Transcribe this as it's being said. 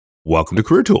Welcome to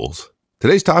Career Tools.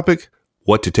 Today's topic,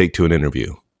 what to take to an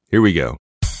interview. Here we go.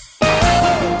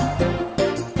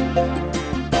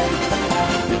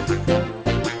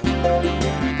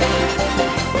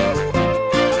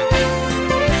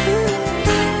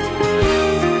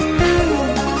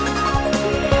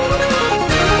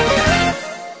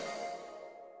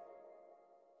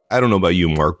 I don't know about you,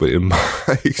 Mark, but in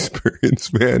my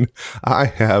experience, man, I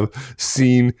have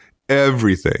seen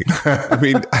everything. I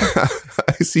mean,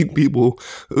 I've seen people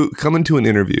who come into an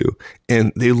interview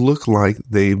and they look like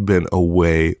they've been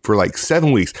away for like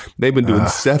 7 weeks. They've been doing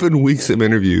 7 weeks of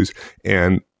interviews,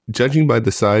 and judging by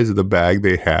the size of the bag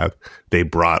they have, they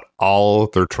brought all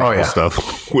their travel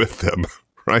stuff with them,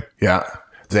 right? Yeah.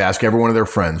 They ask every one of their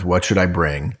friends, what should I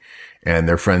bring? And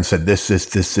their friends said this,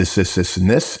 and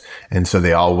this. And so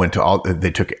they all went to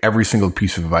they took every single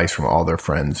piece of advice from all their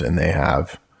friends, and they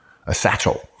have a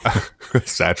satchel.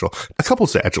 A couple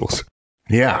satchels.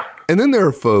 Yeah. And then there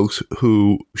are folks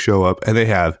who show up and they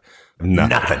have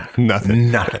nothing.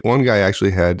 One guy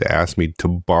actually had to ask me to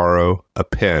borrow a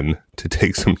pen to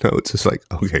take some notes. It's like,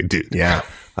 okay, dude. Yeah.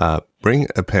 Bring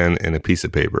a pen and a piece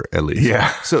of paper at least.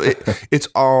 Yeah. So it's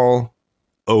all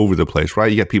over the place,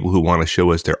 right? You got people who want to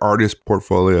show us their artist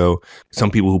portfolio.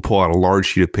 Some people who pull out a large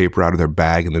sheet of paper out of their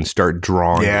bag and then start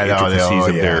drawing the intricacies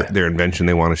of their invention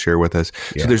they want to share with us.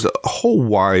 Yeah. So there's a whole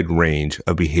wide range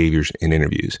of behaviors in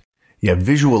interviews. Yeah,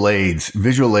 visual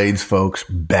aids, folks,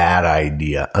 bad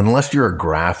idea. Unless you're a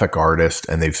graphic artist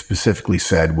and they've specifically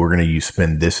said, we're going to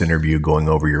spend this interview going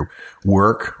over your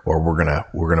work, or we're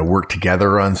going to work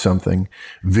together on something.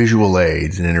 Visual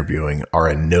aids in interviewing are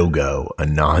a no-go, a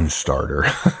non-starter.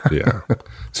 Yeah.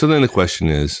 So then the question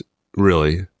is,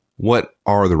 really, what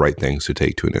are the right things to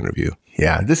take to an interview?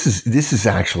 Yeah, this is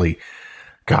actually,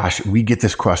 gosh, we get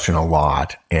this question a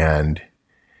lot, and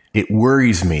it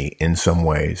worries me in some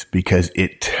ways because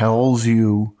it tells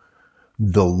you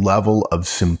the level of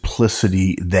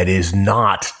simplicity that is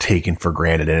not taken for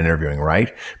granted in interviewing,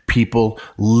 right? People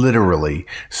literally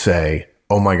say,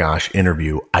 oh my gosh,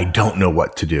 interview, I don't know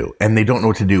what to do. And they don't know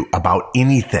what to do about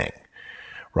anything,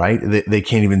 right? They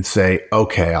can't even say,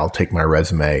 okay, I'll take my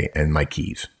resume and my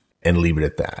keys and leave it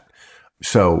at that.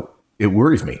 So it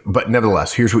worries me. But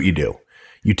nevertheless, here's what you do.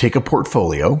 You take a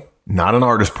portfolio. Not an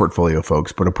artist portfolio,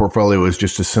 folks, but a portfolio is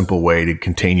just a simple way to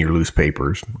contain your loose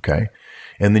papers, okay?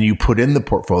 And then you put in the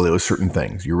portfolio certain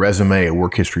things: your resume, a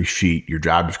work history sheet, your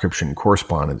job description,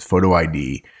 correspondence, photo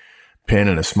ID, pen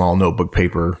and a small notebook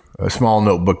paper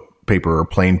or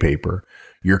plain paper,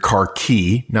 your car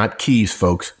key, not keys,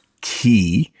 folks,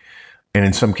 key, and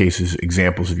in some cases,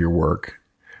 examples of your work.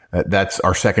 That's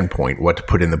our second point, what to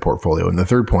put in the portfolio. And the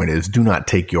third point is, do not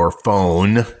take your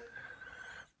phone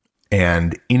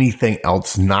and anything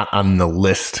else not on the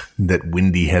list that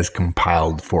Wendy has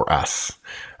compiled for us.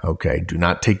 Okay, do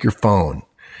not take your phone.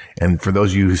 And for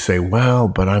those of you who say, well,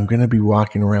 but I'm going to be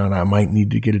walking around, I might need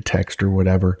to get a text or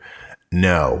whatever.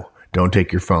 No, don't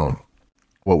take your phone.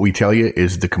 What we tell you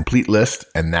is the complete list,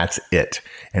 and that's it.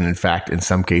 And in fact, in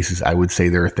some cases, I would say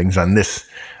there are things on this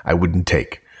I wouldn't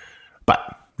take. But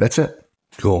that's it.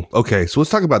 Cool. Okay, so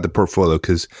let's talk about the portfolio,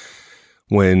 because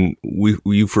when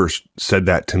you first said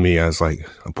that to me, I was like,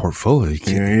 a portfolio?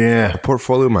 Yeah. A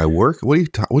portfolio of my work? What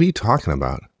are you talking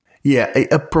about? Yeah,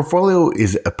 a portfolio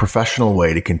is a professional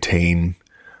way to contain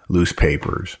loose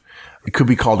papers. It could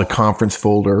be called a conference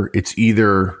folder. It's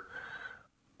either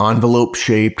envelope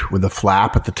shaped with a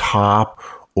flap at the top,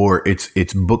 or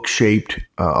it's book shaped.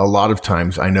 A lot of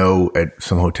times, I know at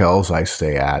some hotels I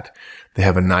stay at, they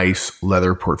have a nice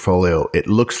leather portfolio. It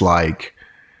looks like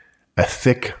a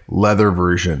thick leather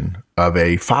version of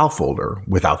a file folder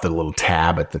without the little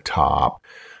tab at the top.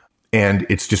 And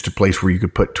it's just a place where you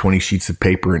could put 20 sheets of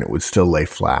paper and it would still lay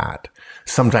flat.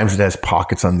 Sometimes it has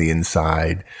pockets on the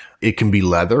inside. It can be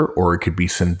leather or it could be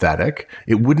synthetic.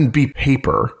 It wouldn't be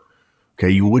paper. Okay.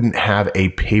 You wouldn't have a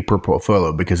paper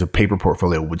portfolio because a paper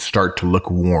portfolio would start to look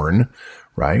worn,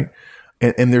 right?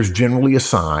 And there's generally a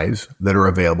size that are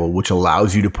available, which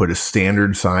allows you to put a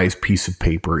standard size piece of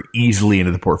paper easily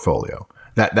into the portfolio.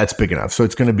 That's big enough. So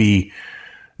it's going to be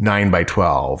 9 by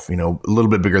 12, a little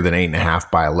bit bigger than 8.5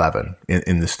 by 11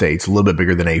 in the States, a little bit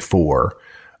bigger than A4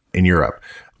 in Europe.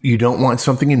 You don't want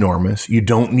something enormous. You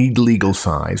don't need legal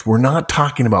size. We're not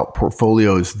talking about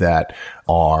portfolios that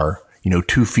are,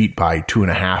 2 feet by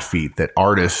 2.5 feet that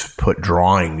artists put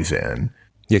drawings in.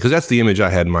 Yeah, because that's the image I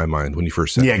had in my mind when you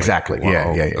first said it. Yeah, exactly.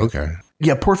 Wow. Yeah. Okay.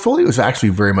 Yeah, portfolio is actually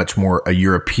very much more a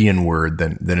European word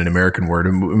than an American word.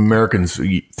 Americans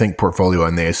think portfolio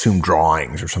and they assume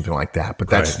drawings or something like that. But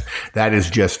that is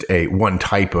just one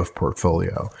type of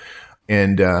portfolio.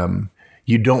 And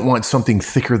You don't want something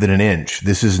thicker than an inch.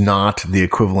 This is not the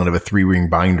equivalent of a 3-ring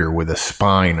binder with a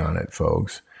spine on it,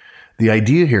 folks. The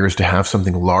idea here is to have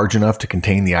something large enough to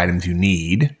contain the items you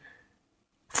need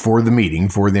for the meeting,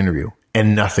 for the interview,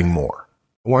 and nothing more.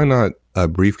 Why not a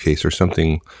briefcase or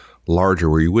something larger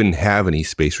where you wouldn't have any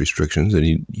space restrictions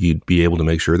and you'd be able to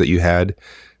make sure that you had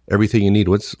everything you need?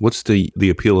 What's the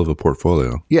appeal of a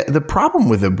portfolio? Yeah, the problem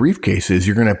with a briefcase is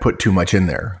you're going to put too much in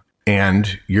there.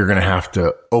 And you're going to have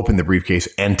to open the briefcase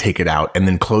and take it out and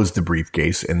then close the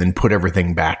briefcase and then put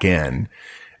everything back in.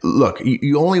 Look,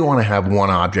 you only want to have one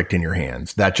object in your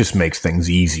hands. That just makes things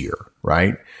easier,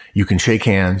 right? You can shake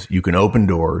hands. You can open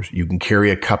doors. You can carry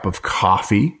a cup of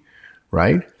coffee,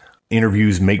 right?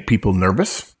 Interviews make people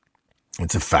nervous.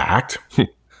 It's a fact.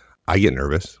 I get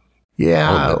nervous.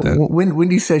 Yeah.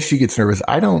 Wendy says she gets nervous.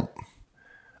 I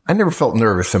never felt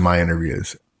nervous in my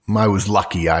interviews. I was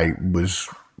lucky. I was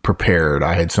prepared.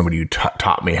 I had somebody who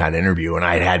taught me how to interview, and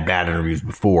I had bad interviews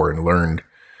before and learned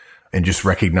and just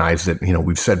recognized that,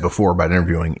 we've said before about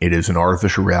interviewing, it is an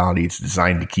artificial reality. It's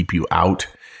designed to keep you out.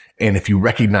 And if you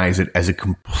recognize it as a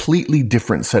completely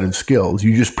different set of skills,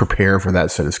 you just prepare for that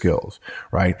set of skills,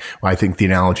 right? I think the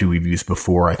analogy we've used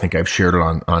before, I think I've shared it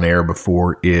on air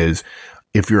before, is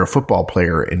if you're a football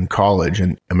player in college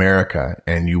in America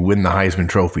and you win the Heisman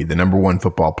Trophy, the number one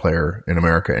football player in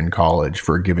America in college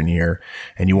for a given year,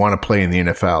 and you want to play in the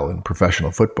NFL in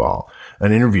professional football,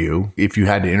 an interview, if you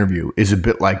had to interview, is a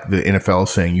bit like the NFL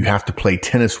saying you have to play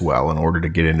tennis well in order to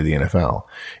get into the NFL.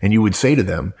 And you would say to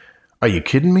them, are you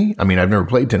kidding me? I mean, I've never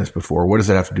played tennis before. What does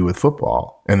that have to do with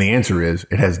football? And the answer is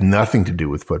it has nothing to do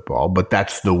with football, but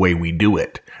that's the way we do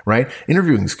it, right?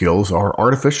 Interviewing skills are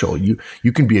artificial. You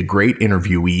can be a great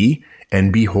interviewee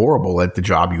and be horrible at the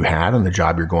job you had and the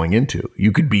job you're going into.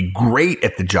 You could be great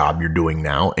at the job you're doing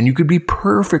now, and you could be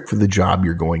perfect for the job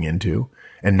you're going into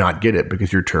and not get it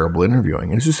because you're terrible at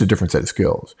interviewing. And it's just a different set of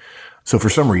skills. So for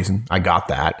some reason, I got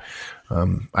that.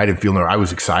 I didn't feel I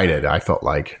was excited. I felt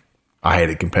like I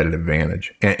had a competitive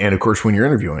advantage. And of course, when you're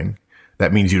interviewing,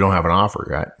 that means you don't have an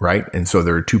offer, right? And so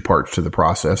there are two parts to the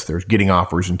process. There's getting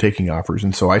offers and taking offers.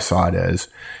 And so I saw it as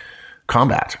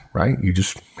combat, right? You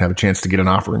just have a chance to get an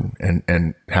offer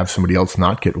and have somebody else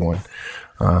not get one.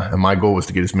 And my goal was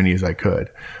to get as many as I could.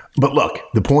 But look,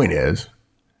 the point is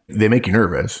they make you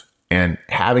nervous, and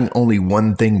having only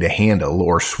one thing to handle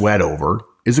or sweat over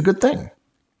is a good thing.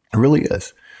 It really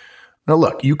is. Now,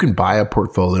 look, you can buy a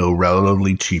portfolio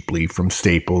relatively cheaply from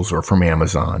Staples or from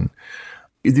Amazon.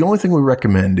 The only thing we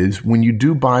recommend is when you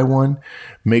do buy one,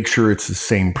 make sure it's the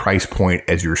same price point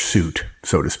as your suit,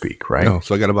 so to speak, right? No,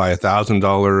 so I got to buy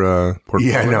 $1,000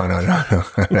 portfolio. Yeah, no.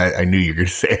 I knew you were going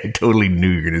to say. I totally knew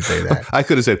you were going to say that. I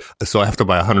could have said, so I have to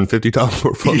buy $150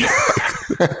 portfolio.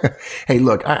 Yeah. Hey,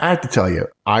 look, I have to tell you,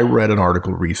 I read an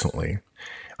article recently.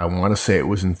 I want to say it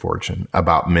was in Fortune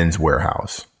about Men's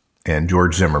Warehouse. And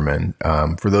George Zimmerman,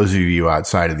 for those of you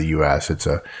outside of the U.S., it's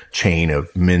a chain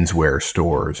of menswear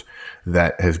stores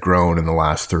that has grown in the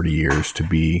last 30 years to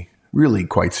be really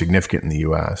quite significant in the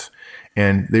U.S.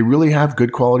 And they really have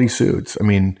good quality suits. I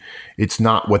mean, it's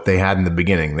not what they had in the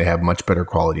beginning. They have much better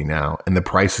quality now. And the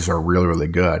prices are really, really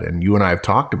good. And you and I have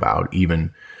talked about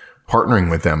even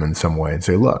partnering with them in some way and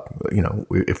say, look,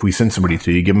 if we send somebody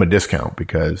to you, give them a discount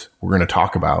because we're going to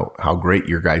talk about how great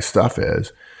your guys' stuff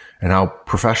is and how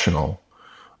professional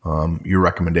your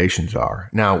recommendations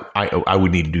are. Now, I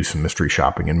would need to do some mystery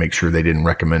shopping and make sure they didn't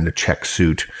recommend a check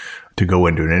suit to go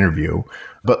into an interview.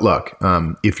 But look,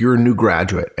 if you're a new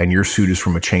graduate and your suit is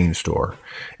from a chain store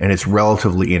and it's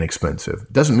relatively inexpensive,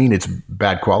 doesn't mean it's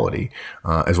bad quality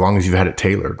as long as you've had it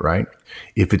tailored, right?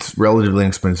 If it's relatively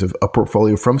inexpensive, a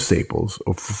portfolio from Staples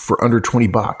for under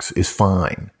 $20 is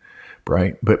fine.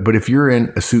 Right. But if you're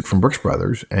in a suit from Brooks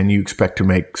Brothers and you expect to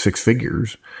make six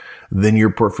figures, then your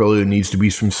portfolio needs to be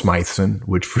from Smythson,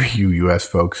 which for you U.S.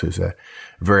 folks is a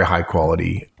very high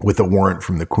quality with a warrant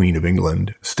from the Queen of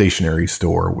England stationery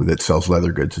store that sells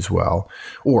leather goods as well,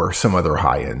 or some other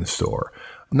high end store.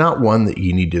 Not one that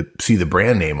you need to see the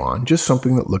brand name on, just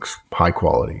something that looks high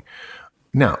quality.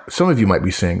 Now, some of you might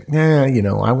be saying,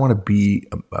 I want to be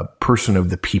a person of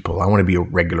the people. I want to be a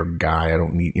regular guy. I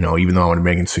don't need, even though I want to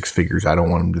make in six figures, I don't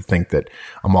want them to think that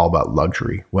I'm all about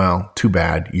luxury. Well, too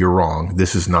bad. You're wrong.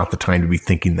 This is not the time to be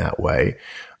thinking that way.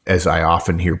 As I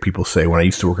often hear people say when I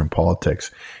used to work in politics,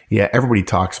 everybody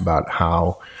talks about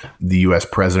how the U.S.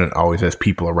 president always has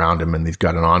people around him and he's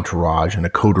got an entourage and a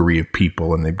coterie of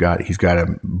people and he's got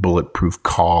a bulletproof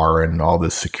car and all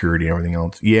this security and everything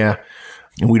else. Yeah.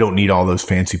 And we don't need all those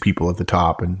fancy people at the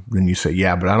top. And then you say,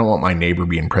 but I don't want my neighbor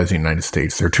being president of the United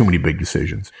States. There are too many big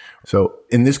decisions. So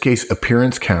in this case,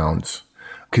 appearance counts.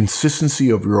 Consistency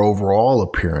of your overall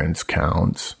appearance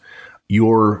counts.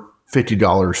 Your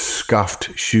 $50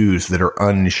 scuffed shoes that are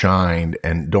unshined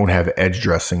and don't have edge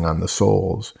dressing on the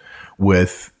soles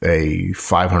with a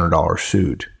 $500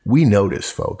 suit. We notice,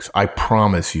 folks. I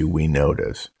promise you we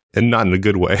notice. And not in a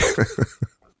good way.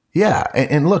 Yeah.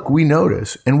 And look, we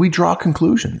notice and we draw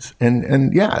conclusions.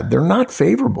 And yeah, they're not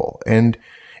favorable. And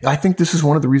I think this is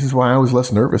one of the reasons why I was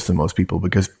less nervous than most people,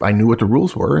 because I knew what the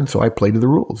rules were. And so I played to the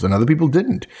rules, and other people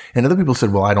didn't. And other people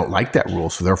said, well, I don't like that rule,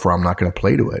 so therefore I'm not going to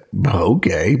play to it.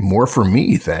 Okay. More for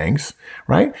me. Thanks.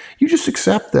 Right. You just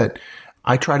accept that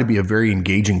I try to be a very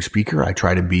engaging speaker. I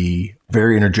try to be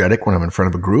very energetic when I'm in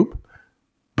front of a group,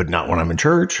 but not when I'm in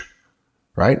church.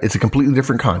 Right. It's a completely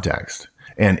different context.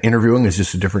 And interviewing is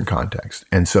just a different context.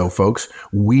 And so, folks,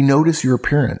 we notice your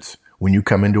appearance when you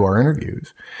come into our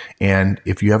interviews. And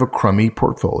if you have a crummy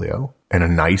portfolio and a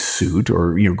nice suit,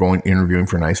 or you're going interviewing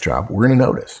for a nice job, we're going to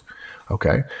notice.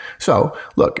 Okay. So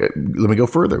look, let me go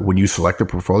further. When you select a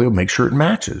portfolio, make sure it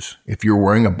matches. If you're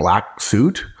wearing a black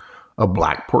suit, a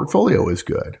black portfolio is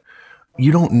good.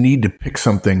 You don't need to pick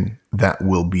something that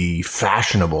will be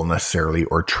fashionable necessarily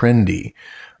or trendy.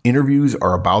 Interviews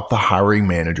are about the hiring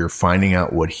manager finding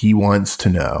out what he wants to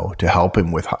know to help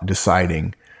him with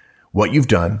deciding what you've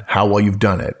done, how well you've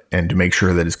done it, and to make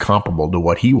sure that it's comparable to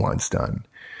what he wants done.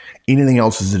 Anything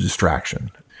else is a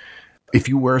distraction. If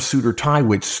you wear a suit or tie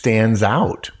which stands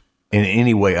out in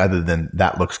any way other than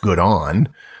that looks good on,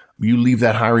 you leave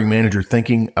that hiring manager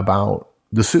thinking about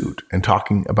the suit and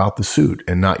talking about the suit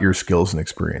and not your skills and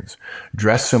experience.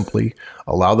 Dress simply,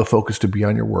 allow the focus to be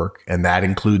on your work, and that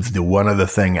includes the one other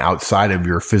thing outside of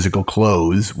your physical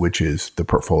clothes, which is the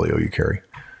portfolio you carry.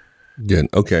 Good.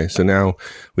 Okay. So now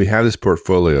we have this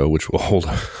portfolio, which will hold,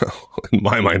 in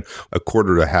my mind, a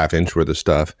quarter to a half inch worth of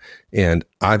stuff. And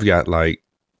I've got like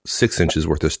 6 inches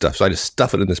worth of stuff. So I just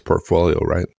stuff it in this portfolio,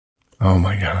 right? Oh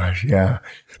my gosh. Yeah.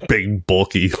 Big,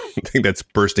 bulky thing that's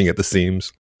bursting at the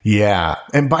seams. Yeah.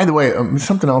 And by the way,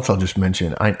 something else I'll just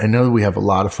mention. I know we have a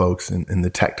lot of folks in the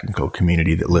technical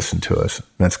community that listen to us.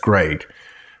 That's great.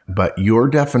 But your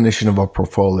definition of a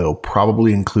portfolio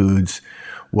probably includes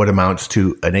what amounts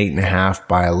to an 8.5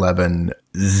 by 11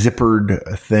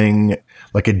 zippered thing,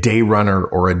 like a day runner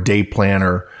or a day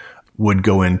planner would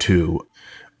go into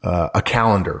a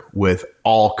calendar with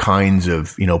all kinds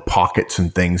of, pockets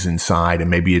and things inside. And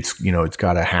maybe it's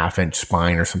got a 1/2 inch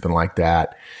spine or something like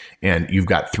that. And you've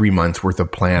got 3 months worth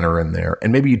of planner in there.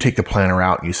 And maybe you take the planner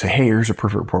out and you say, hey, here's a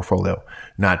perfect portfolio.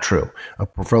 Not true. A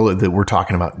portfolio that we're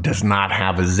talking about does not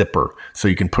have a zipper. So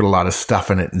you can put a lot of stuff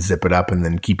in it and zip it up and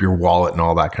then keep your wallet and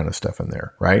all that kind of stuff in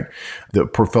there, right? The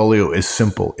portfolio is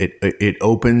simple. It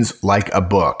opens like a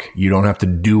book. You don't have to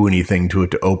do anything to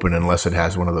it to open unless it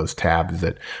has one of those tabs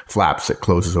that flaps that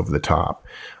closes over the top.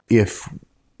 If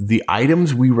the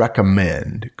items we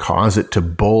recommend cause it to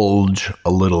bulge a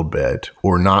little bit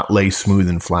or not lay smooth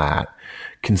and flat,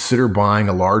 consider buying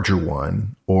a larger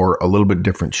one or a little bit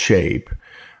different shape.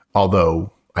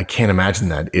 Although I can't imagine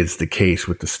that is the case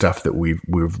with the stuff that we've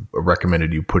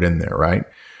recommended you put in there, right?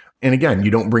 And again, you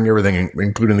don't bring everything,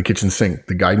 including the kitchen sink.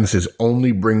 The guidance is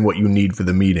only bring what you need for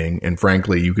the meeting. And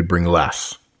frankly, you could bring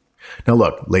less. Now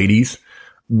look, ladies,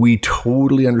 we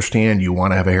totally understand you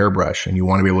want to have a hairbrush and you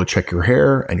want to be able to check your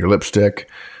hair and your lipstick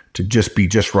to just be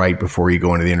just right before you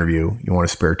go into the interview. You want a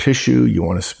spare tissue. You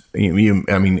want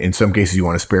in some cases, you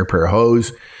want a spare pair of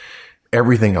hose.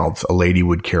 Everything else a lady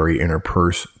would carry in her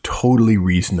purse, totally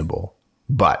reasonable.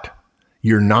 But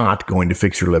you're not going to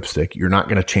fix your lipstick. You're not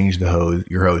going to change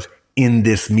your hose in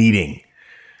this meeting.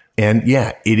 And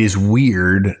yeah, it is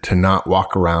weird to not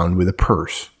walk around with a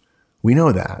purse. We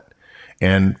know that.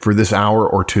 And for this hour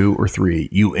or 2 or 3,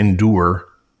 you endure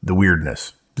the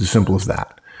weirdness. It's as simple as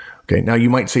that. Okay. Now you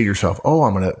might say to yourself, oh,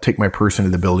 I'm going to take my purse into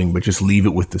the building, but just leave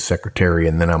it with the secretary.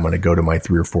 And then I'm going to go to my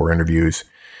 3 or 4 interviews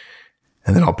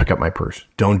and then I'll pick up my purse.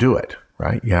 Don't do it,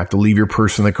 right? You have to leave your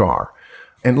purse in the car.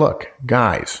 And look,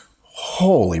 guys,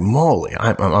 holy moly.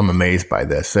 I'm amazed by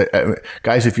this.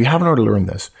 Guys, if you haven't already learned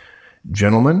this,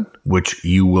 gentlemen, which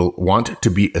you will want to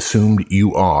be assumed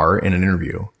you are in an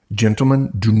interview,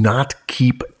 gentlemen, do not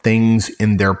keep things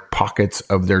in their pockets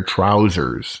of their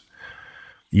trousers.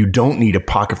 You don't need a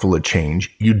pocket full of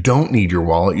change. You don't need your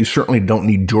wallet. You certainly don't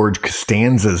need George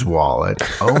Costanza's wallet.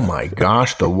 Oh my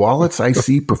gosh, the wallets I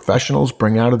see professionals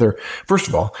bring out of their... First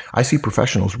of all, I see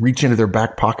professionals reach into their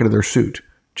back pocket of their suit.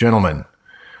 Gentlemen,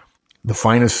 the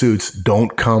finest suits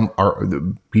don't come... Are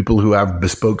the people who have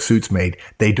bespoke suits made,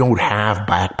 they don't have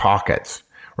back pockets,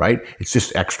 right? It's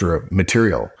just extra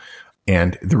material.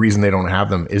 And the reason they don't have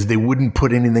them is they wouldn't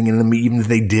put anything in them even if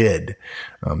they did.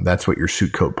 That's what your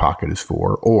suit coat pocket is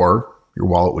for. Or Your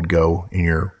wallet would go in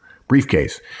your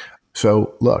briefcase.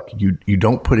 So look, you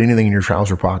don't put anything in your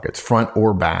trouser pockets, front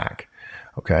or back.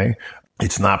 Okay.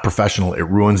 It's not professional. It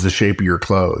ruins the shape of your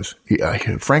clothes.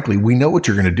 Frankly, we know what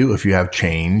you're going to do if you have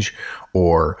change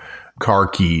or car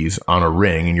keys on a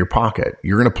ring in your pocket.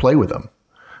 You're going to play with them.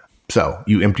 So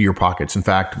you empty your pockets. In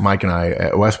fact, Mike and I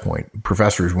at West Point,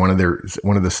 professors, one of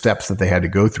the steps that they had to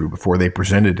go through before they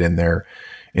presented in their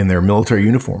military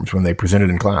uniforms when they presented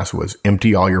in class was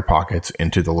empty all your pockets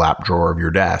into the lap drawer of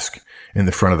your desk in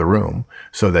the front of the room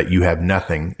so that you have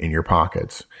nothing in your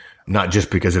pockets. Not just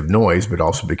because of noise, but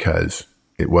also because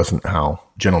it wasn't how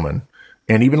gentlemen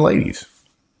and even ladies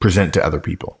present to other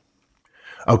people.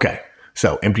 Okay,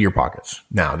 so empty your pockets.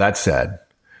 Now, that said,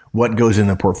 what goes in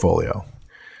the portfolio?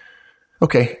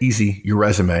 Okay, easy, your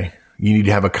resume. You need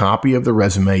to have a copy of the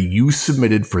resume you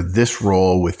submitted for this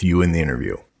role with you in the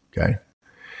interview, okay?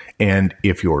 And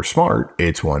if you're smart,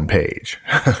 it's 1 page.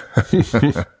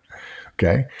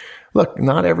 Okay? Look,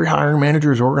 not every hiring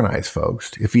manager is organized,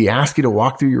 folks. If he asks you to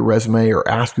walk through your resume or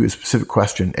ask you a specific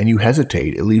question and you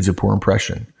hesitate, it leaves a poor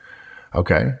impression.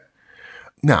 Okay?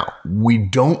 Now, we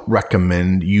don't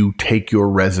recommend you take your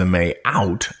resume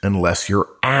out unless you're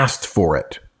asked for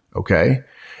it. Okay?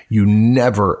 You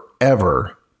never,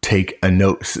 ever take a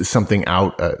note, something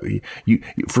out.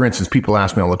 For instance, people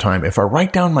ask me all the time, if I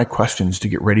write down my questions to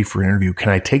get ready for an interview, can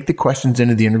I take the questions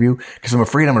into the interview? Because I'm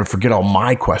afraid I'm going to forget all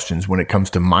my questions when it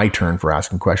comes to my turn for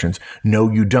asking questions. No,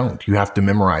 you don't. You have to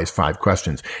memorize 5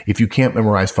 questions. If you can't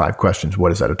memorize 5 questions,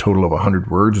 what is that? A total of 100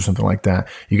 words or something like that?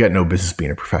 You got no business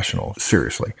being a professional.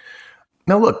 Seriously.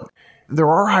 Now look, there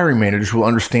are hiring managers who will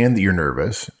understand that you're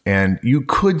nervous, and you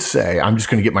could say, I'm just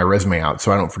going to get my resume out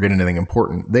so I don't forget anything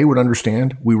important. They would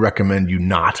understand. We recommend you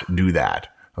not do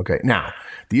that. Okay. Now,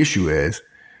 the issue is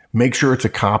make sure it's a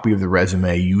copy of the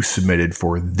resume you submitted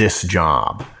for this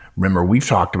job. Remember, we've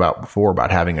talked about before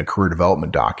about having a career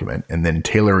development document and then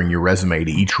tailoring your resume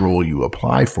to each role you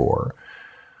apply for.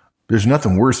 There's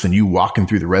nothing worse than you walking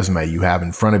through the resume you have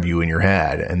in front of you in your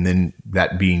head and then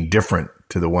that being different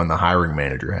to the one the hiring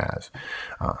manager has.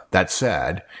 That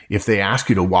said, if they ask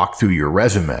you to walk through your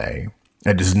resume,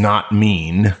 that does not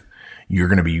mean you're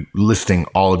going to be listing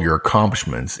all of your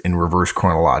accomplishments in reverse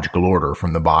chronological order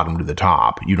from the bottom to the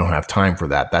top. You don't have time for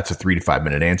that. That's a 3 to 5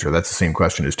 minute answer. That's the same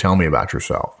question as tell me about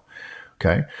yourself.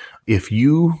 Okay. If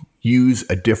you use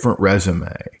a different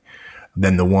resume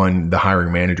than the one the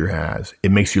hiring manager has,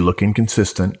 it makes you look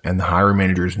inconsistent, and the hiring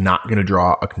manager is not going to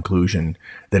draw a conclusion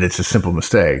that it's a simple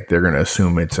mistake. They're going to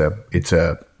assume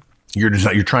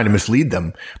you're trying to mislead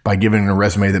them by giving them a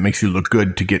resume that makes you look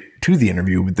good to get to the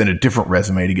interview, but then a different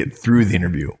resume to get through the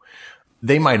interview.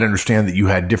 They might understand that you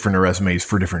had different resumes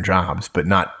for different jobs, but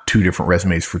not 2 different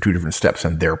resumes for 2 different steps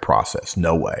in their process.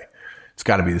 No way. It's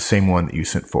got to be the same one that you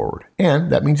sent forward.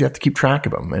 And that means you have to keep track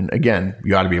of them. And again,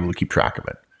 you ought to be able to keep track of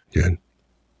it. Good.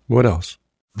 What else?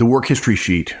 The work history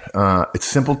sheet. It's a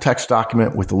simple text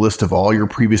document with a list of all your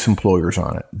previous employers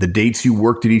on it. The dates you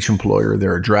worked at each employer,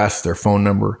 their address, their phone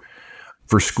number.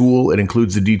 For school, it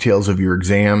includes the details of your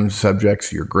exams,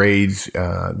 subjects, your grades,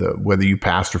 whether you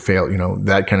passed or failed,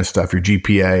 that kind of stuff, your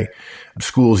GPA,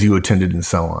 schools you attended, and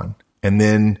so on. And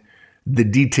then the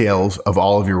details of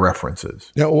all of your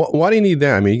references. Now, why do you need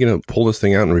that? I mean, you're going to pull this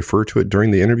thing out and refer to it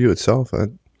during the interview itself?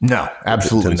 No,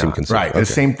 absolutely not. Right. Okay. The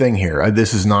same thing here.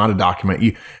 This is not a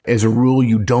document. As a rule,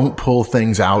 you don't pull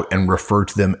things out and refer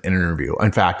to them in an interview.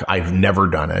 In fact, I've never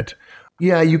done it.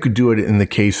 Yeah, you could do it in the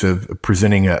case of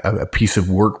presenting a piece of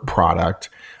work product,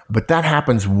 but that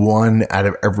happens 1 out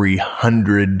of every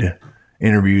 100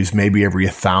 interviews, maybe every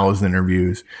 1,000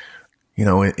 interviews.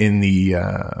 In the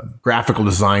graphical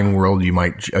design world, you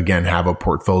might, again, have a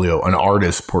portfolio, an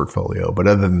artist portfolio. But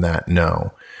other than that,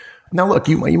 no. Now, look,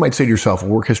 you might say to yourself, a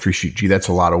work history sheet, gee, that's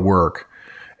a lot of work.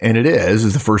 And it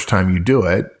is the first time you do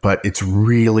it, but it's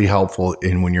really helpful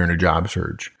when you're in a job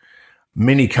search.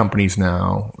 Many companies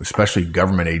now, especially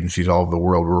government agencies all over the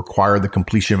world, require the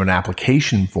completion of an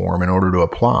application form in order to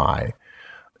apply.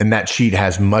 And that sheet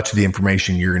has much of the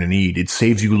information you're going to need. It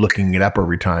saves you looking it up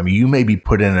every time. You may be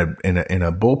put in a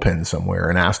bullpen somewhere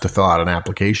and asked to fill out an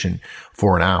application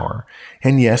for an hour.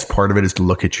 And yes, part of it is to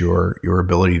look at your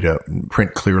ability to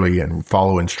print clearly and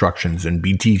follow instructions and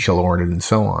be detail-oriented and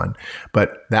so on.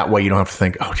 But that way you don't have to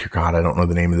think, oh, dear God, I don't know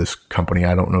the name of this company.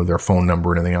 I don't know their phone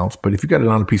number or anything else. But if you got it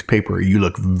on a piece of paper, you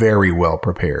look very well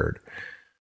prepared.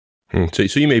 So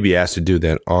you may be asked to do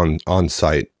that on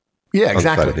site. Yeah,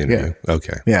 exactly. Yeah.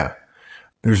 Okay. Yeah.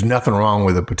 There's nothing wrong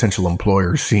with a potential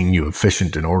employer seeing you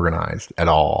efficient and organized at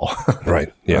all.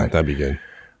 Right. Yeah, right. That'd be good.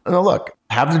 Now, look,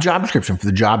 Have the job description for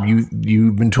the job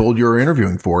you've been told you're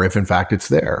interviewing for, if in fact it's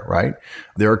there, right?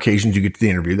 There are occasions you get to the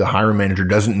interview. The hiring manager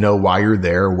doesn't know why you're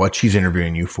there, what she's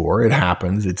interviewing you for. It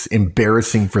happens. It's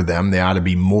embarrassing for them. They ought to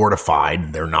be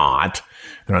mortified. They're not.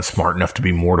 They're not smart enough to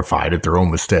be mortified at their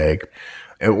own mistake.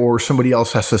 Or somebody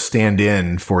else has to stand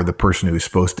in for the person who's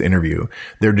supposed to interview.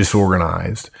 They're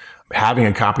disorganized. Having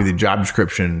a copy of the job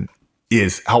description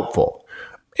is helpful.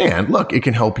 And look, it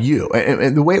can help you.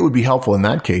 And the way it would be helpful in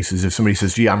that case is if somebody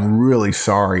says, gee, I'm really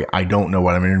sorry. I don't know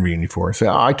what I'm interviewing you for. Say,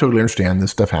 I totally understand.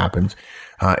 This stuff happens.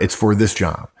 It's for this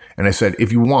job. And I said,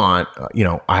 if you want,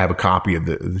 I have a copy of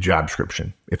the job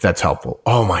description, if that's helpful.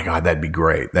 Oh my God, that'd be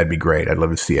great. That'd be great. I'd love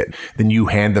to see it. Then you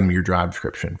hand them your job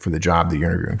description for the job that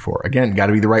you're interviewing for. Again, got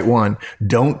to be the right one.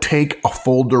 Don't take a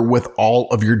folder with all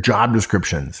of your job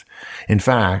descriptions. In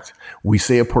fact, we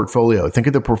say a portfolio. Think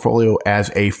of the portfolio as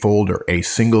a folder, a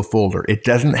single folder. It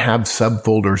doesn't have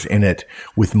subfolders in it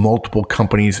with multiple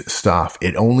companies' stuff.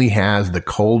 It only has the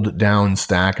culled down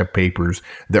stack of papers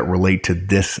that relate to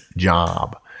this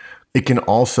job. It can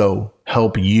also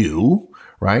help you,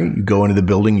 right? You go into the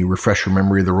building, you refresh your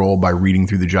memory of the role by reading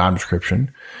through the job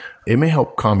description. It may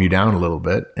help calm you down a little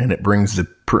bit, and it brings the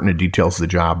pertinent details of the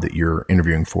job that you're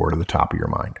interviewing for to the top of your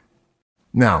mind.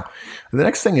 Now, the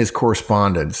next thing is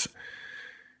correspondence.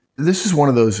 This is one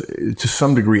of those, to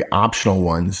some degree, optional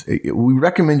ones. We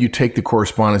recommend you take the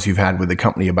correspondence you've had with the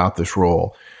company about this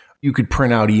role. You could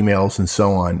print out emails and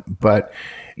so on, but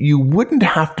you wouldn't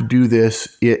have to do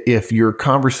this if your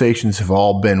conversations have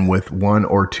all been with one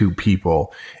or two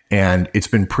people and it's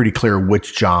been pretty clear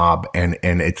which job and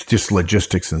it's just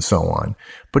logistics and so on.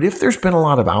 But if there's been a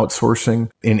lot of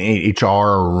outsourcing in HR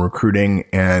or recruiting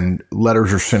and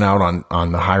letters are sent out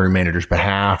on the hiring manager's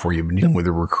behalf, or you've been dealing with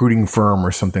a recruiting firm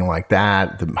or something like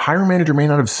that, the hiring manager may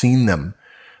not have seen them.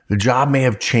 The job may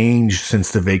have changed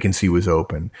since the vacancy was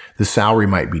open. The salary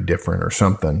might be different or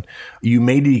something. You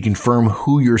may need to confirm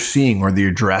who you're seeing or the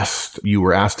address you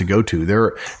were asked to go to.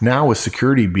 There now, with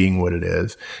security being what it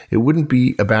is, it wouldn't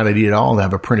be a bad idea at all to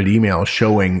have a printed email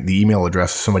showing the email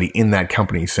address of somebody in that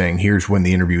company saying, here's when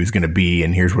the interview is going to be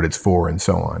and here's what it's for and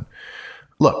so on.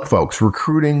 Look, folks,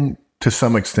 recruiting to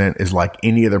some extent is like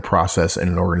any other process in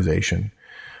an organization.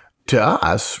 To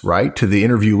us, right, to the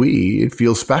interviewee, it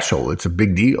feels special. It's a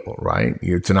big deal, right?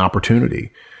 It's an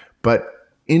opportunity. But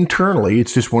internally,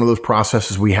 it's just one of those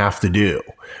processes we have to do,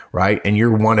 right? And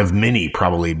you're one of many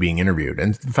probably being interviewed.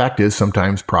 And the fact is,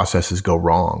 sometimes processes go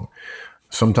wrong.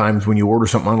 Sometimes when you order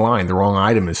something online, the wrong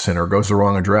item is sent or goes to the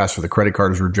wrong address or the credit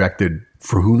card is rejected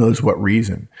for who knows what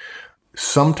reason.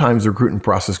 Sometimes the recruitment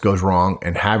process goes wrong,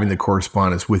 and having the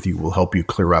correspondence with you will help you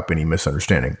clear up any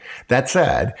misunderstanding. That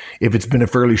said, if it's been a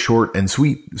fairly short and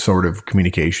sweet sort of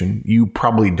communication, you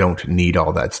probably don't need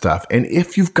all that stuff. And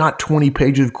if you've got 20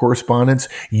 pages of correspondence,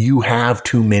 you have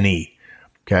too many.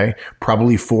 Okay?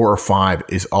 Probably 4 or 5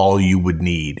 is all you would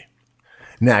need.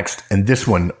 Next, and this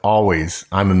one always,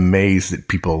 I'm amazed that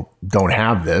people don't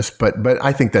have this, but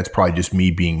I think that's probably just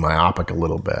me being myopic a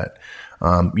little bit.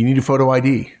 You need a photo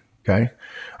ID. Okay.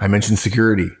 I mentioned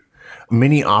security.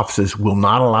 Many offices will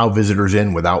not allow visitors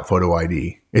in without photo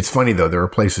ID. It's funny though. There are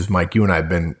places, Mike, you and I have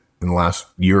been in the last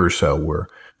year or so where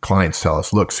clients tell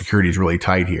us, look, security is really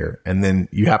tight here. And then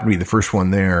you happen to be the first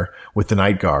one there with the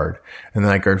night guard. And the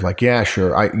night guard's like, yeah,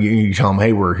 sure. You tell them,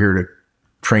 hey, we're here to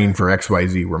train for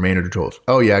XYZ. We're manager tools.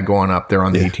 Oh yeah. Go on up. They're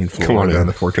on the 18th floor. They're on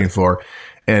the 14th floor.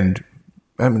 And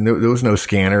I mean, there was no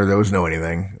scanner. There was no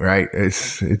anything, right?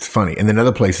 It's funny. And then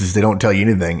other places, they don't tell you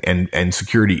anything, and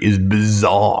security is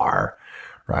bizarre,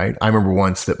 right? I remember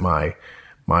once that my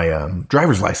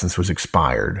driver's license was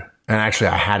expired, and actually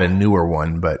I had a newer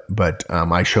one, but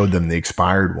I showed them the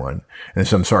expired one, and they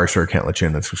said, "I'm sorry, sir, I can't let you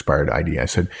in. That's expired ID." I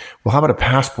said, "Well, how about a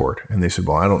passport?" And they said,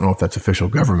 "Well, I don't know if that's official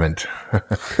government."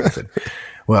 I said,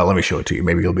 "Well, let me show it to you.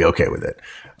 Maybe you'll be okay with it."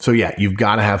 So yeah, you've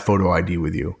got to have photo ID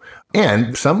with you,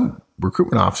 and some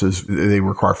recruitment offices, they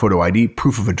require photo ID,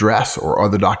 proof of address, or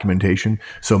other documentation.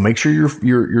 So make sure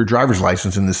your driver's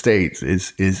license in the States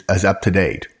is up to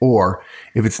date. Or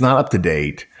if it's not up to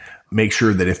date, make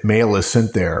sure that if mail is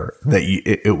sent there, that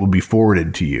it will be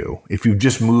forwarded to you. If you've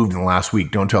just moved in the last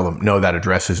week, don't tell them, no, that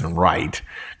address isn't right,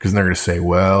 because they're going to say,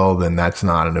 well, then that's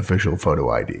not an official photo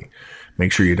ID.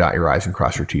 Make sure you dot your I's and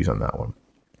cross your T's on that one.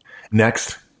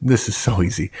 Next, this is so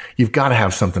easy. You've got to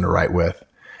have something to write with.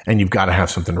 And you've got to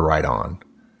have something to write on.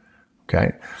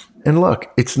 Okay. And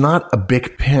look, it's not a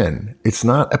Bic pen. It's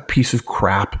not a piece of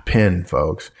crap pen,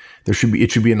 folks. It should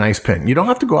be a nice pen. You don't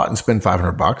have to go out and spend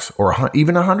 $500 or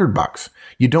even $100.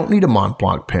 You don't need a Mont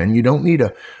Blanc pen. You don't need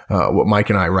what Mike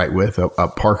and I write with, a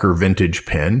Parker vintage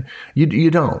pen.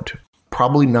 You don't.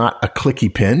 Probably not a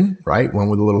clicky pin, right? One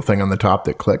with a little thing on the top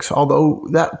that clicks, although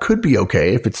that could be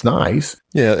okay if it's nice.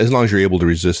 Yeah, as long as you're able to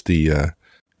resist the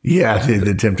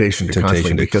temptation to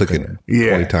constantly click it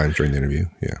 20 times during the interview.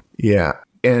 Yeah. Yeah.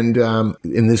 And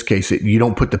in this case, you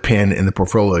don't put the pin in the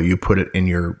portfolio. You put it in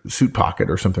your suit pocket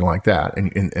or something like that.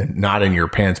 And not in your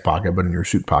pants pocket, but in your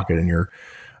suit pocket and your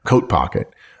coat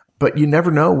pocket. But you never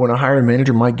know when a hiring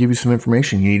manager might give you some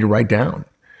information you need to write down.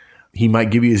 He might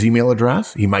give you his email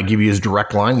address. He might give you his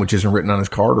direct line, which isn't written on his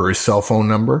card, or his cell phone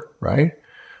number, right?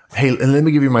 Hey, and let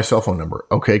me give you my cell phone number.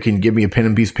 Okay, can you give me a pen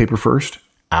and piece of paper first?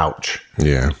 Ouch.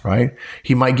 Yeah. Right?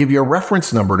 He might give you a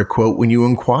reference number to quote when you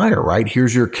inquire, right?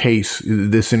 Here's your case.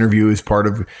 This interview is part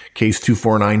of case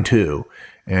 2492.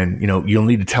 And, you'll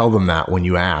need to tell them that when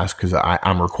you ask, because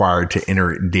I'm required to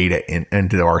enter data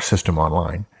into our system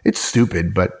online. It's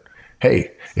stupid, but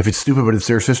hey, if it's stupid, but it's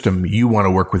their system, you want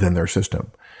to work within their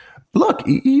system. Look,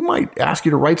 he might ask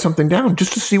you to write something down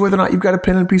just to see whether or not you've got a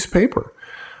pen and a piece of paper.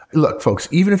 Look, folks,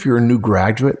 even if you're a new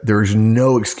graduate, there's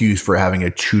no excuse for having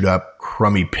a chewed up,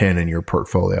 crummy pen in your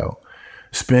portfolio.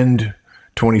 Spend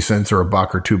 20 cents or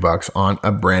 $1 or $2 on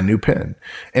a brand new pen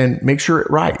and make sure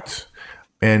it writes,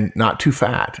 and not too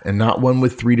fat, and not one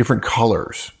with 3 different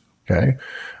colors. Okay.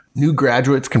 New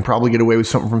graduates can probably get away with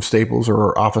something from Staples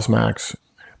or Office Max,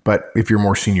 but if you're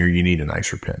more senior, you need a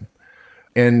nicer pen.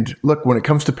 And look, when it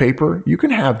comes to paper, you can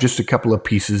have just a couple of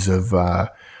pieces of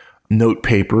note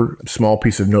paper, a small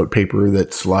piece of note paper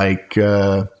that's like,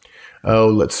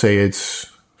 let's say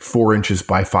it's 4 inches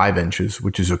by 5 inches,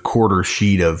 which is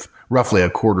roughly a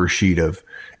quarter sheet of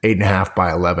 8.5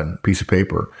 by 11 piece of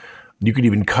paper. You could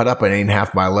even cut up an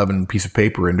 8.5 by 11 piece of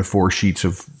paper into 4 sheets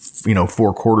of,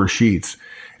 4 quarter sheets,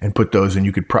 and put those, and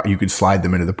you could slide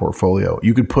them into the portfolio.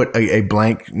 You could put a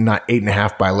blank, not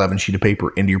 8.5 by 11 sheet of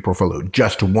paper into your portfolio,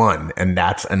 just one, and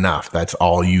that's enough. That's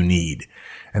all you need.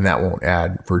 And that won't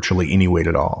add virtually any weight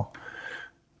at all.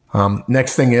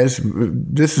 Next thing is,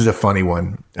 this is a funny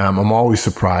one. I'm always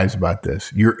surprised about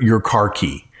this. Your car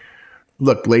key.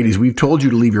 Look, ladies, we've told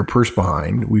you to leave your purse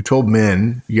behind. We've told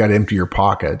men you got to empty your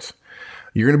pockets.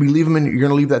 You're going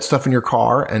to leave that stuff in your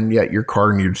car, and yet your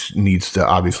car needs to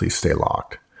obviously stay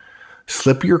locked.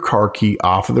 Slip your car key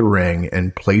off of the ring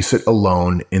and place it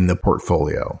alone in the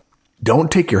portfolio.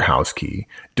 Don't take your house key.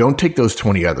 Don't take those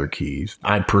 20 other keys.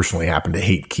 I personally happen to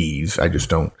hate keys. I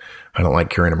don't like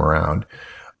carrying them around.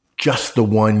 Just the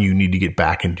one you need to get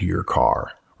back into your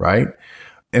car, right?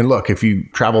 And look, if you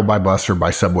travel by bus or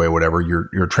by subway or whatever,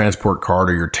 your transport card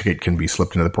or your ticket can be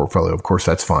slipped into the portfolio. Of course,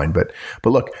 that's fine. But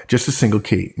look, just a single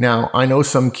key. Now, I know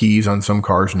some keys on some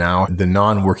cars now, the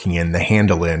non-working end, the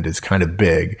handle end is kind of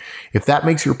big. If that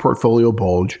makes your portfolio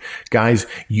bulge, guys,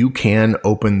 you can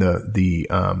open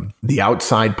the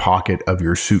outside pocket of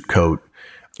your suit coat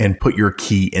and put your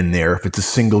key in there. If it's a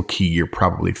single key, you're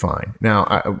probably fine. Now,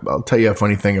 I'll tell you a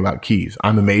funny thing about keys.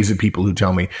 I'm amazed at people who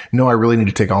tell me, no, I really need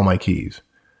to take all my keys.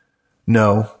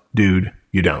 No, dude,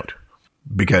 you don't.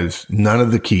 Because none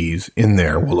of the keys in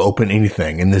there will open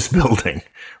anything in this building,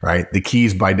 right? The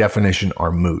keys by definition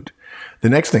are moot. The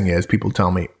next thing is people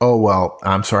tell me, oh, well,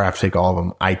 I'm sorry, I have to take all of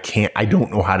them. I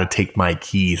don't know how to take my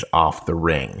keys off the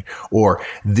ring. Or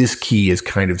this key is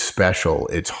kind of special.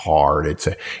 It's hard. It's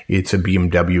a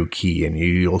BMW key, and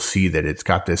you'll see that it's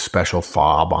got this special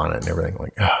fob on it and everything.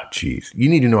 Like, oh, geez, you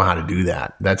need to know how to do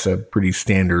that. That's a pretty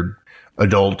standard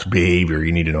adult behavior.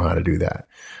 You need to know how to do that.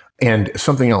 And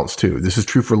something else too. This is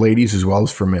true for ladies as well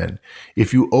as for men.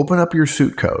 If you open up your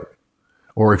suit coat,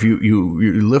 or if you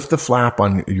lift the flap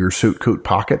on your suit coat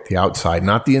pocket, the outside,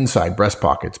 not the inside breast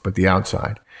pockets, but the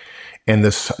outside, and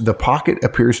the pocket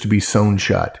appears to be sewn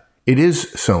shut. It is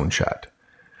sewn shut,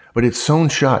 but it's sewn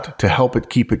shut to help it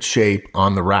keep its shape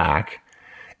on the rack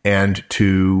and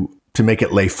to make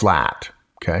it lay flat.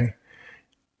 Okay.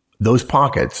 Those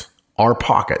pockets are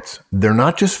pockets. They're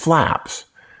not just flaps.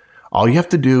 All you have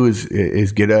to do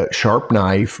is get a sharp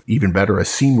knife, even better, a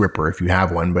seam ripper if you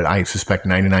have one, but I suspect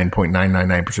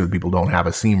 99.999% of the people don't have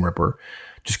a seam ripper.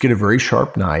 Just get a very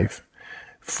sharp knife,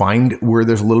 find where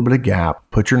there's a little bit of gap,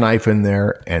 put your knife in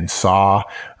there and saw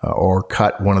or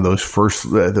cut one of those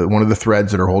one of the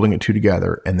threads that are holding it two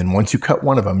together. And then once you cut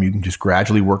one of them, you can just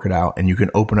gradually work it out and you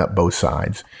can open up both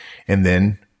sides, and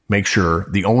then make sure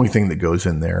the only thing that goes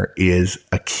in there is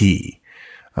a key.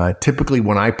 Typically,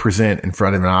 when I present in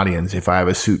front of an audience, if I have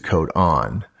a suit coat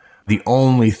on, the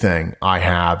only thing I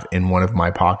have in one of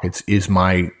my pockets is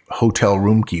my hotel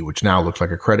room key, which now looks like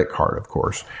a credit card, of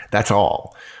course. That's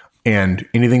all. And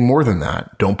anything more than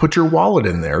that, don't put your wallet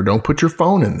in there. Don't put your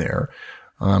phone in there.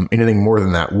 Anything more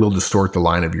than that will distort the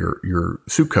line of your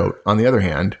suit coat. On the other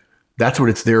hand, that's what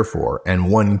it's there for.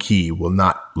 And one key will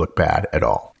not look bad at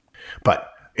all. But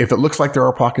if it looks like there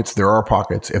are pockets, there are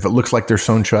pockets. If it looks like they're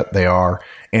sewn shut, they are,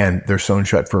 and they're sewn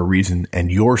shut for a reason, and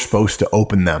you're supposed to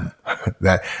open them.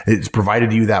 That it's provided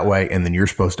to you that way, and then you're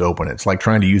supposed to open it. It's like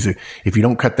trying to use it. If you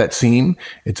don't cut that seam,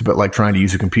 it's a bit like trying to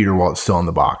use a computer while it's still in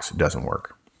the box. It doesn't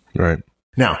work. Right.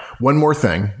 Now, one more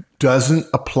thing doesn't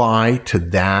apply to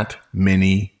that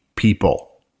many people.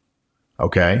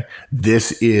 Okay.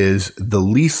 This is the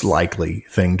least likely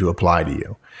thing to apply to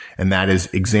you. And that is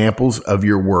examples of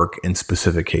your work in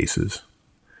specific cases.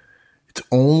 It's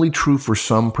only true for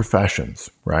some professions,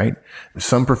 right?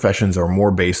 Some professions are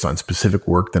more based on specific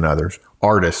work than others.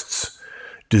 Artists,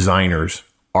 designers,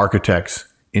 architects,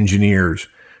 engineers,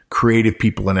 creative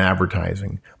people in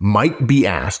advertising might be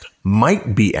asked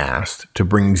to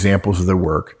bring examples of their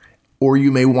work, or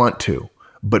you may want to.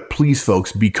 But please,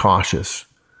 folks, be cautious.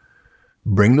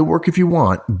 Bring the work if you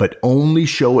want, but only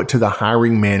show it to the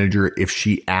hiring manager if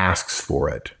she asks for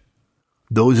it.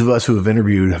 Those of us who have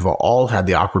interviewed have all had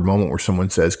the awkward moment where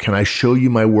someone says, "Can I show you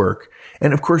my work?"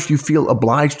 And of course, you feel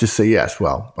obliged to say yes.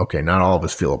 Well, okay, not all of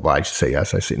us feel obliged to say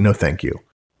yes. I say, no, thank you.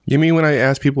 You mean when I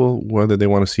ask people whether they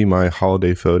want to see my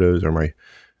holiday photos or my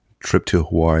trip to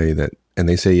Hawaii, and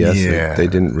they say yes, they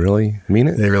didn't really mean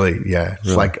it? They really, yeah.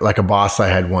 It's like a boss I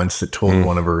had once that told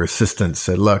one of her assistants,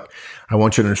 said, "Look, I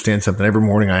want you to understand something. Every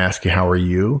morning I ask you, how are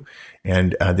you?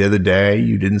 And the other day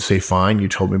you didn't say fine. You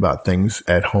told me about things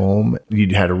at home.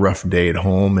 You'd had a rough day at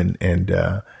home. And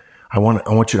I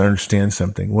want you to understand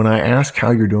something. When I ask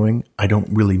how you're doing, I don't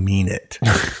really mean it.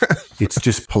 It's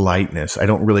just politeness. I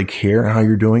don't really care how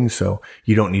you're doing. So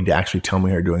you don't need to actually tell me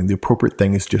how you're doing. The appropriate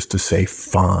thing is just to say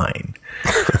fine."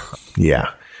 Yeah.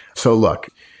 So look,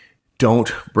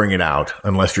 don't bring it out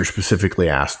unless you're specifically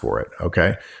asked for it.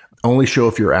 Okay. Only show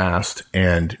if you're asked,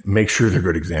 and make sure they're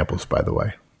good examples, by the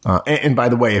way. And by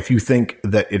the way, if you think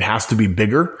that it has to be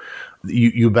bigger,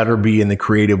 you better be in the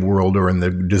creative world or in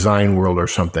the design world or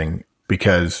something,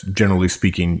 because generally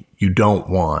speaking, you don't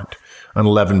want an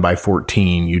 11 by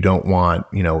 14. You don't want,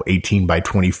 18 by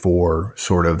 24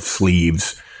 sort of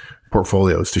sleeves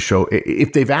portfolios to show.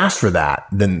 If they've asked for that,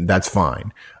 then that's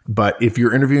fine. But if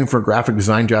you're interviewing for a graphic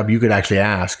design job, you could actually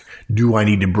ask, do I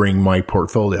need to bring my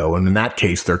portfolio? And in that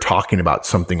case, they're talking about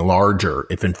something larger,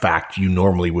 if in fact you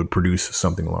normally would produce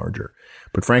something larger.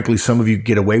 But frankly, some of you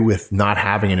get away with not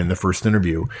having it in the first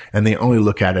interview, and they only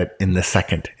look at it in the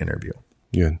second interview.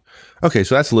 Good. Okay,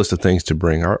 so that's a list of things to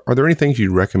bring. Are there any things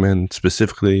you'd recommend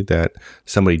specifically that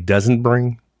somebody doesn't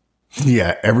bring?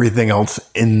 Yeah, everything else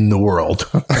in the world.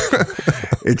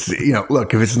 It's,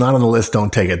 look, if it's not on the list,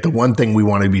 don't take it. The one thing we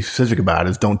want to be specific about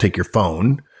is don't take your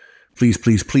phone. Please,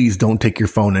 please, please don't take your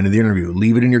phone into the interview.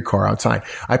 Leave it in your car outside.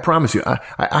 I promise you.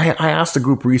 I asked a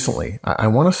group recently. I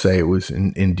want to say it was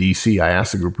in DC. I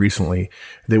asked a group recently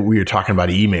that we were talking about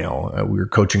email. We were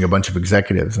coaching a bunch of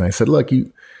executives, and I said, look,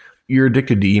 you're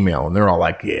addicted to email. And they're all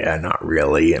like, yeah, not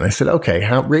really. And I said,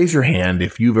 okay, raise your hand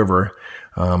if you've ever,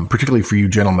 particularly for you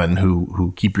gentlemen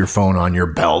who keep your phone on your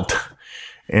belt,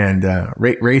 and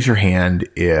raise your hand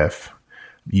if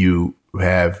you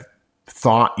have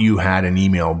thought you had an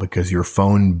email because your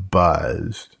phone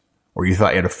buzzed, or you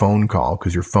thought you had a phone call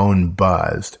because your phone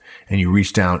buzzed, and you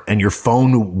reached down and your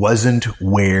phone wasn't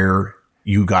where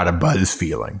you got a buzz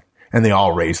feeling. And they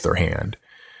all raised their hand.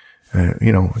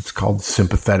 It's called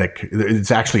sympathetic. It's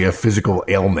actually a physical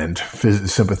ailment,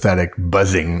 sympathetic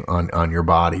buzzing on your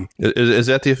body. Is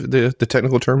that the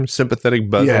technical term? Sympathetic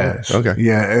buzzing? Yes. Okay.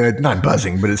 Yeah. Not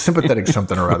buzzing, but it's sympathetic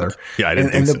something or other. Yeah, I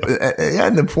didn't think so.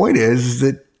 And the point is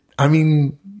that,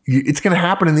 it's going to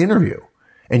happen in the interview,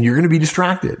 and you're going to be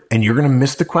distracted, and you're going to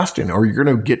miss the question, or you're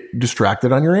going to get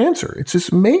distracted on your answer. It's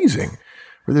just amazing.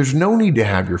 There's no need to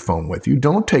have your phone with you.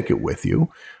 Don't take it with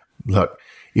you. Look,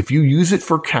 if you use it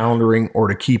for calendaring or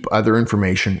to keep other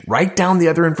information, write down the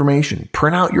other information.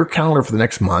 Print out your calendar for the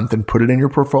next month and put it in your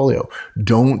portfolio.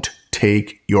 Don't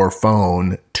take your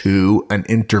phone to an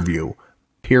interview,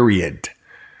 period.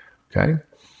 Okay?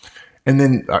 And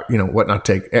then, what not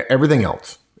take? Everything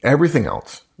else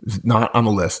is not on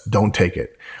the list. Don't take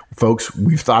it. Folks,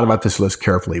 we've thought about this list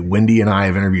carefully. Wendy and I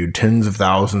have interviewed tens of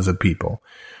thousands of people.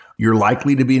 You're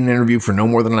likely to be in an interview for no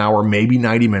more than an hour, maybe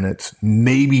 90 minutes,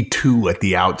 maybe 2 at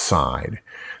the outside.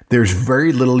 There's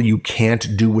very little you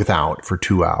can't do without for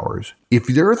 2 hours. If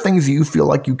there are things that you feel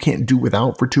like you can't do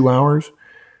without for 2 hours,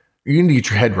 you need to get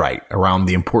your head right around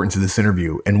the importance of this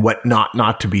interview and what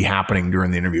not to be happening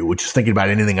during the interview, which is thinking about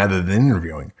anything other than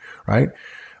interviewing, right?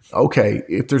 Okay,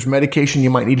 if there's medication you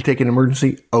might need to take in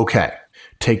emergency, okay.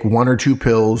 Take 1 or 2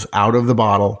 pills out of the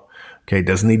bottle. Okay, it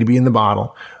doesn't need to be in the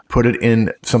bottle. put it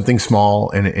in something small,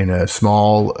 in a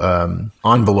small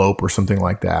envelope or something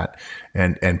like that,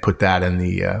 and put that in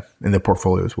the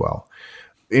portfolio as well.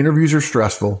 Interviews are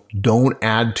stressful. Don't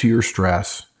add to your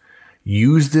stress.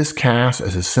 Use this CAS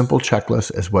as a simple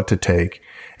checklist as what to take,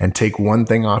 and take one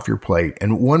thing off your plate.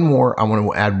 And one more, I want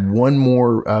to add one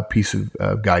more piece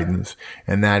of guidance,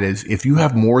 and that is, if you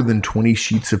have more than 20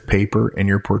 sheets of paper in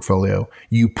your portfolio,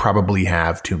 you probably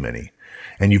have too many.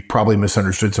 And you've probably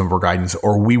misunderstood some of our guidance,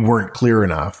 or we weren't clear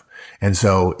enough. And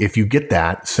so if you get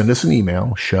that, send us an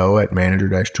email,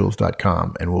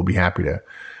 show@manager-tools.com, and we'll be happy to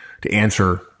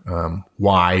answer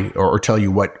why, or tell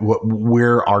you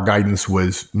where our guidance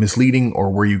was misleading,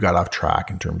 or where you got off track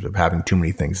in terms of having too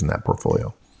many things in that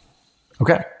portfolio.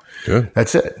 Okay. Good.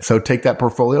 That's it. So take that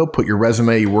portfolio, put your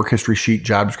resume, your work history sheet,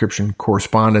 job description,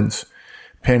 correspondence,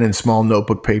 pen and small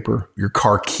notebook paper, your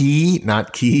car key,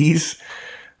 not keys,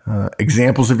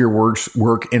 examples of your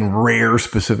work in rare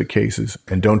specific cases,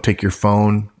 and don't take your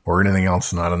phone or anything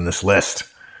else not on this list.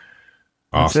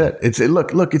 Awesome. That's it.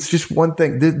 Look, it's just one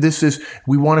thing.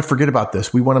 We want to forget about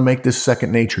this. We want to make this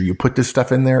second nature. You put this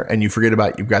stuff in there and you forget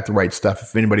about you've got the right stuff.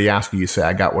 If anybody asks you, you say,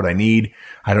 I got what I need.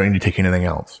 I don't need to take anything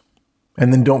else.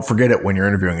 And then don't forget it when you're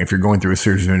interviewing, if you're going through a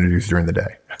series of interviews during the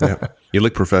day. Yeah. You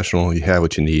look professional, you have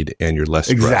what you need, and you're less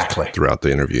stressed throughout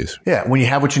the interviews. Yeah. When you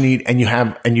have what you need and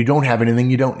you don't have anything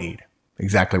you don't need.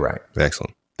 Exactly right.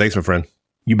 Excellent. Thanks, my friend.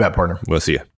 You bet, partner. We'll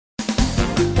see you.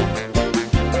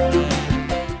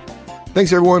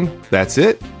 Thanks, everyone. That's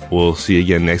it. We'll see you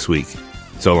again next week.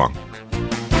 So long.